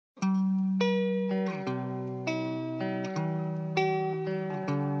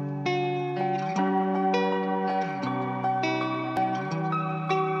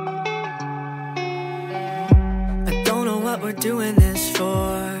we're doing this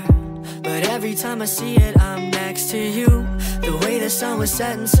for, but every time I see it, I'm next to you. The way the sun was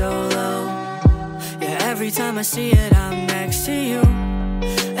setting so low, yeah, every time I see it, I'm next to you.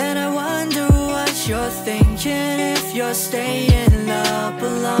 And I wonder what you're thinking if you're staying up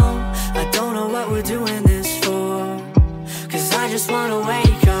alone. I don't know what we're doing this for, 'cause I just wanna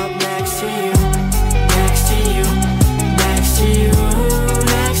wake up next to you. Next to you, next to you,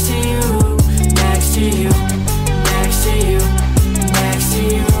 next to you, next to you, next to you, next to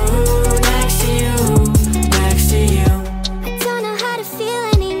you, next to you, next to you. I don't know how to feel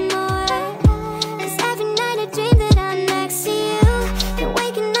anymore, 'cause every night I dream that I'm next to you. You're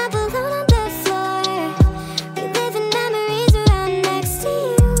waking up alone on the floor, reliving memories where I'm next to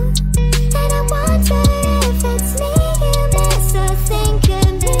you. And I wonder if it's me you miss or think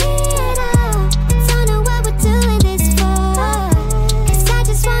of me at all. Don't know what we're doing this for, 'cause I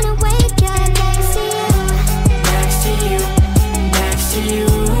just wanna wake up next to you. Next to you, next to you,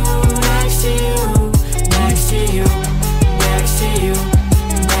 next to you, next to you, next to you,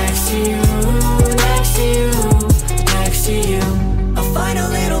 next to you, next to you, next to you. I'll find a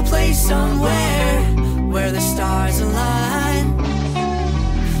little place somewhere where the stars align.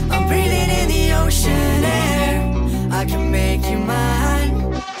 I'm breathing in the ocean air, I can make you mine.